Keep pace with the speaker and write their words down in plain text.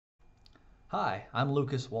Hi, I'm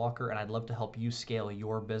Lucas Walker, and I'd love to help you scale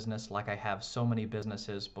your business like I have so many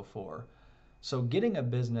businesses before. So, getting a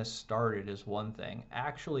business started is one thing,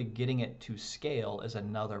 actually getting it to scale is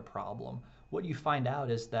another problem. What you find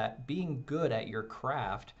out is that being good at your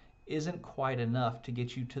craft isn't quite enough to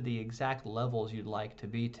get you to the exact levels you'd like to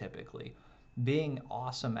be typically. Being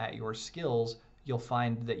awesome at your skills, you'll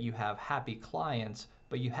find that you have happy clients,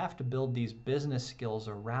 but you have to build these business skills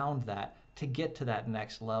around that to get to that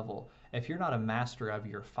next level. If you're not a master of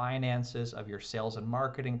your finances, of your sales and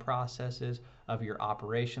marketing processes, of your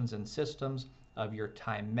operations and systems, of your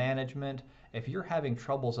time management, if you're having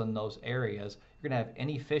troubles in those areas, you're going to have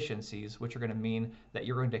inefficiencies, which are going to mean that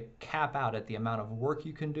you're going to cap out at the amount of work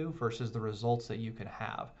you can do versus the results that you can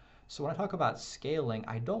have. So when I talk about scaling,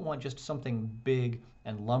 I don't want just something big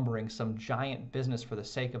and lumbering, some giant business for the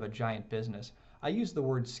sake of a giant business. I use the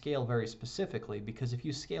word scale very specifically because if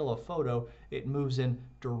you scale a photo, it moves in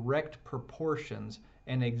direct proportions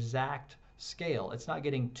and exact scale. It's not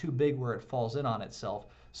getting too big where it falls in on itself.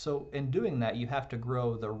 So in doing that, you have to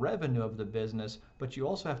grow the revenue of the business, but you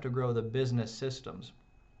also have to grow the business systems.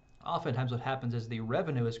 Oftentimes what happens is the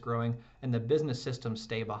revenue is growing and the business systems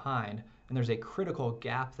stay behind, and there's a critical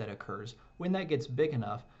gap that occurs. When that gets big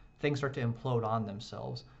enough, things start to implode on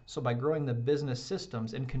themselves. So by growing the business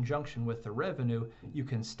systems in conjunction with the revenue, you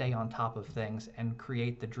can stay on top of things and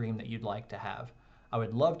create the dream that you'd like to have. I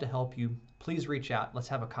would love to help you. Please reach out. Let's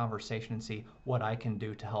have a conversation and see what I can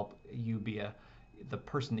do to help you be the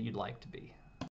person that you'd like to be.